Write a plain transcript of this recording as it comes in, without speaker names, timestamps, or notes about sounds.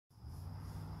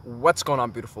What's going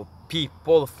on, beautiful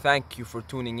people? Thank you for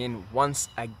tuning in once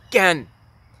again.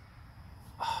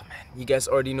 Oh man, you guys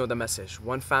already know the message.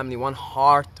 One family, one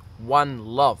heart, one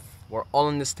love. We're all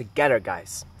in this together,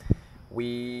 guys.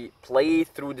 We play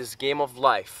through this game of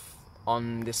life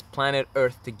on this planet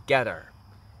Earth together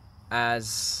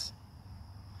as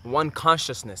one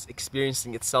consciousness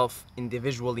experiencing itself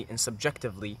individually and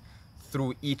subjectively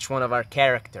through each one of our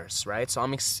characters, right? So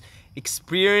I'm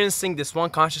experiencing this one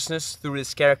consciousness through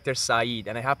this character Saeed,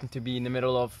 and I happen to be in the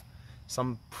middle of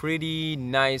some pretty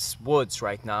nice woods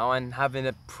right now and having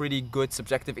a pretty good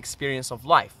subjective experience of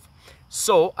life.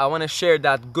 So I want to share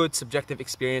that good subjective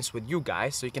experience with you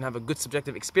guys so you can have a good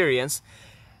subjective experience,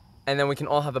 and then we can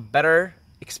all have a better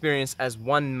experience as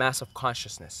one mass of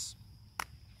consciousness.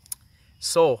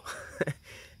 So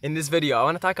in this video I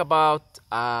want to talk about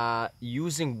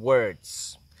using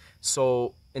words.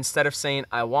 So instead of saying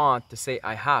I want, to say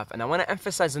I have. And I want to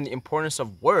emphasize on the importance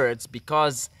of words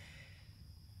because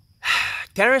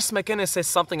Terence McKenna says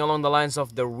something along the lines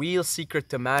of the real secret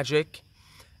to magic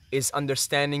is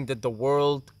understanding that the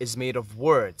world is made of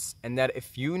words, and that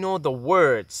if you know the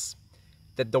words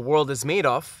that the world is made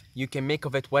of, you can make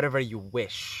of it whatever you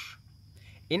wish.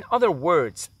 In other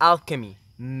words, alchemy,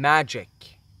 magic,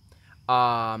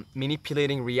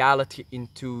 manipulating reality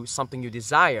into something you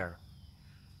desire,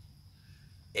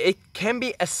 it can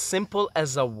be as simple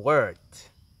as a word.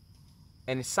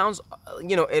 And it sounds,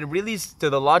 it really is, to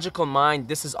the logical mind,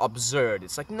 this is absurd.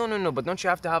 It's like, no, but don't you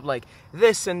have to have like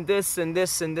this and this and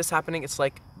this and this happening? It's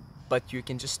like, but you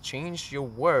can just change your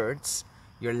words,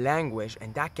 your language,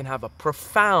 and that can have a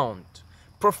profound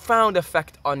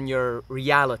effect on your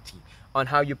reality, on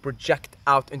how you project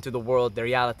out into the world the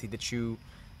reality that you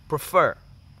prefer,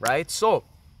 right? So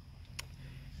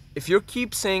if you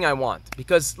keep saying I want,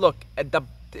 because look,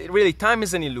 really time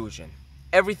is an illusion.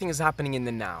 Everything is happening in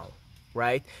the now,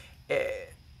 right?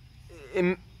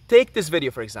 Take this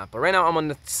video for example. Right now I'm on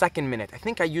the 2nd minute. I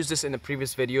think I used this in the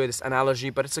previous video, this analogy,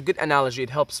 but it's a good analogy. It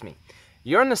helps me.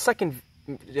 You're in the 2nd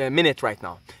minute right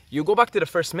now. You go back to the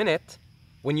 1st minute.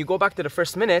 When you go back to the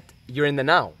 1st minute, you're in the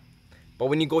now. But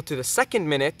when you go to the 2nd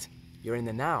minute, you're in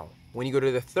the now. When you go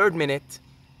to the 3rd minute,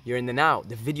 you're in the now.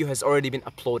 The video has already been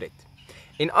uploaded.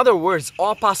 In other words,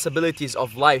 all possibilities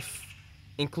of life,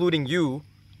 including you,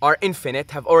 are infinite,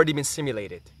 have already been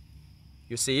simulated.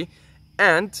 You see?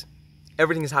 And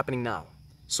everything is happening now.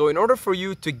 So in order for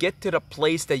you to get to the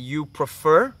place that you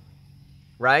prefer,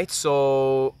 right?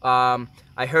 So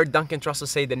I heard Duncan Trussell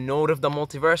say the node of the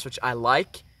multiverse, which I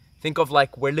like. Think of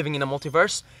like we're living in a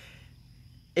multiverse.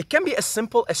 It can be as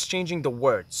simple as changing the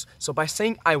words. So by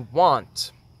saying I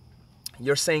want,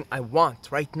 you're saying I want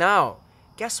right now.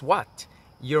 Guess what?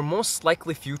 Your most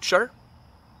likely future,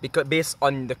 because based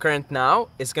on the current now,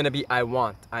 is going to be I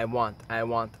want, I want, I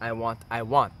want, I want, I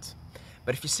want.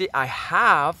 But if you say I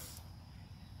have,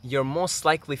 your most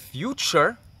likely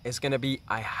future is going to be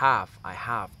I have, I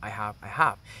have, I have, I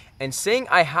have. And saying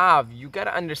I have, you got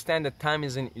to understand that time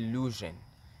is an illusion,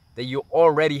 that you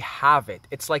already have it.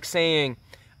 It's like saying,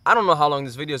 I don't know how long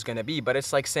this video is going to be, but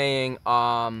it's like saying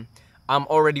I'm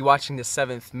already watching the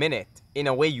 7th minute. In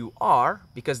a way you are,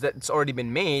 because it's already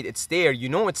been made, it's there, you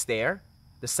know it's there,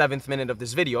 the 7th minute of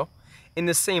this video. In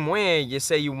the same way, you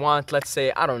say you want, let's say,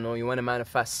 I don't know, you want to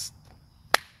manifest,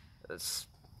 that's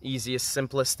easiest,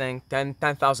 simplest thing,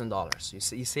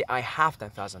 $10,000. You say I have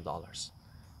 $10,000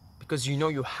 because you know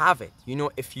you have it. You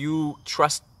know if you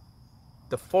trust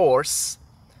the force,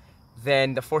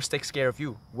 then the force takes care of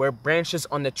you. We're branches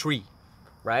on the tree,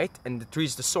 right? And the tree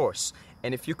is the source.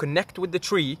 And if you connect with the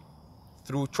tree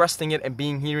through trusting it and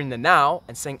being here in the now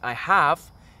and saying I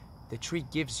have, the tree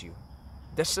gives you.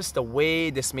 That's just the way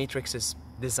this matrix is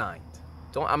designed.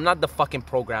 I'm not the fucking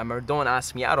programmer, don't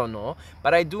ask me, I don't know.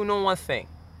 But I do know one thing.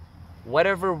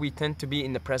 Whatever we tend to be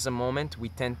in the present moment, we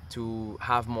tend to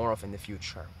have more of in the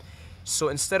future. So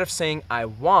instead of saying I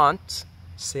want,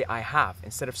 say I have.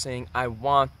 Instead of saying I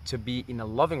want to be in a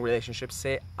loving relationship,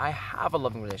 say I have a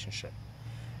loving relationship.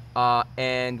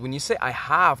 And when you say I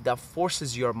have, that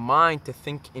forces your mind to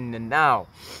think in the now,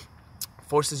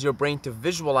 forces your brain to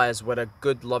visualize what a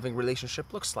good loving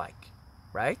relationship looks like,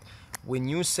 right? When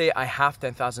you say I have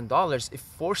 $10,000, it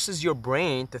forces your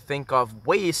brain to think of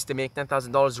ways to make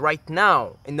 $10,000 right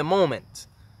now, in the moment.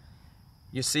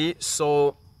 You see?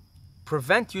 So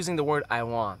prevent using the word I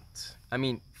want. I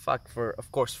mean,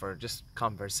 of course, for just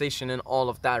conversation and all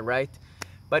of that, right?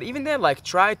 But even then, like,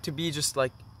 try to be just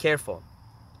like careful.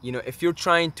 You know, if you're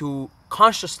trying to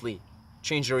consciously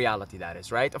change your reality, that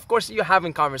is, right? Of course, you're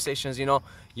having conversations, you know,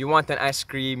 you want an ice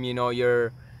cream, you know, you'll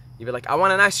be like, I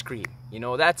want an ice cream, you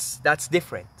know, that's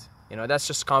different. You know, that's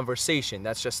just conversation.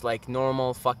 That's just like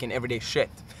normal fucking everyday shit.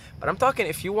 But I'm talking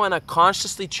if you want to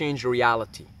consciously change your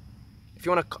reality, if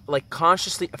you want to like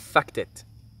consciously affect it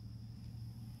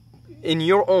in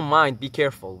your own mind, be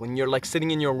careful when you're like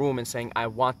sitting in your room and saying, I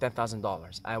want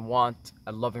 $10,000. I want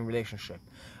a loving relationship.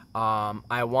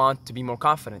 I want to be more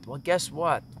confident. Well, guess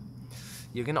what?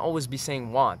 You're gonna always be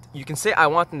saying want. You can say I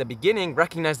want in the beginning,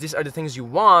 recognize these are the things you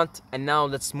want, and now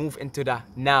let's move into the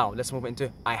now. Let's move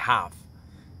into I have.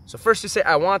 So first you say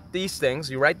I want these things,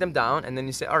 you write them down, and then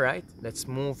you say, all right, let's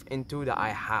move into the I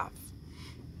have.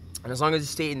 And as long as you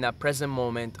stay in that present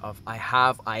moment of I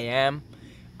have, I am,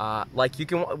 like you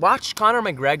can watch Conor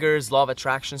McGregor's Law of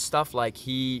Attraction stuff. Like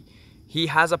he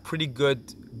has a pretty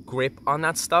good grip on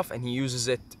that stuff, and he uses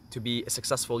it to be a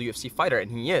successful UFC fighter,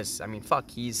 and he is. I mean, fuck,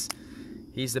 he's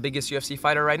the biggest UFC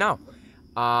fighter right now.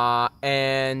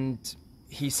 And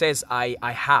he says, I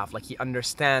have, like he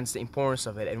understands the importance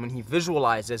of it. And when he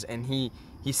visualizes and he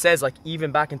says, like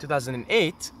even back in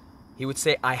 2008, he would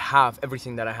say, I have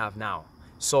everything that I have now.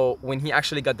 So when he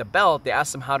actually got the belt, they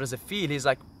asked him, how does it feel? He's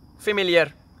like,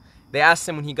 familiar. They asked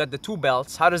him when he got the 2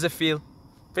 belts, how does it feel?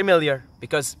 Familiar.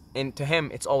 Because to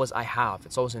him, it's always I have.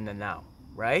 It's always in the now,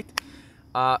 right?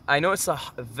 I know it's a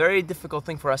very difficult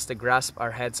thing for us to grasp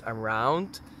our heads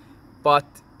around, but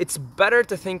it's better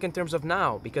to think in terms of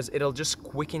now, because it'll just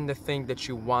quicken the thing that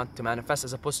you want to manifest,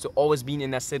 as opposed to always being in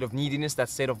that state of neediness, that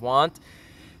state of want.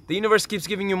 The universe keeps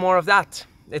giving you more of that.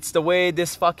 It's the way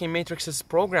this fucking matrix is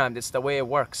programmed. It's the way it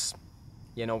works.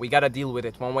 You know, we gotta deal with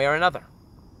it one way or another.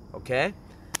 Okay?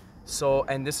 So,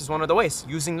 and this is one of the ways,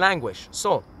 using language.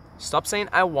 So, stop saying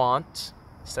I want,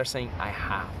 start saying I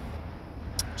have.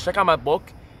 Check out my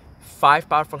book, 5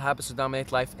 Powerful Habits to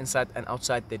Dominate Life Inside and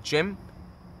Outside the Gym.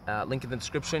 Link in the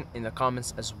description, in the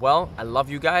comments as well. I love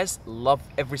you guys, love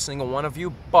every single one of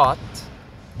you, but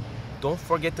don't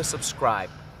forget to subscribe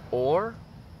or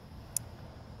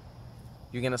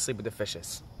you're gonna sleep with the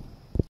fishes.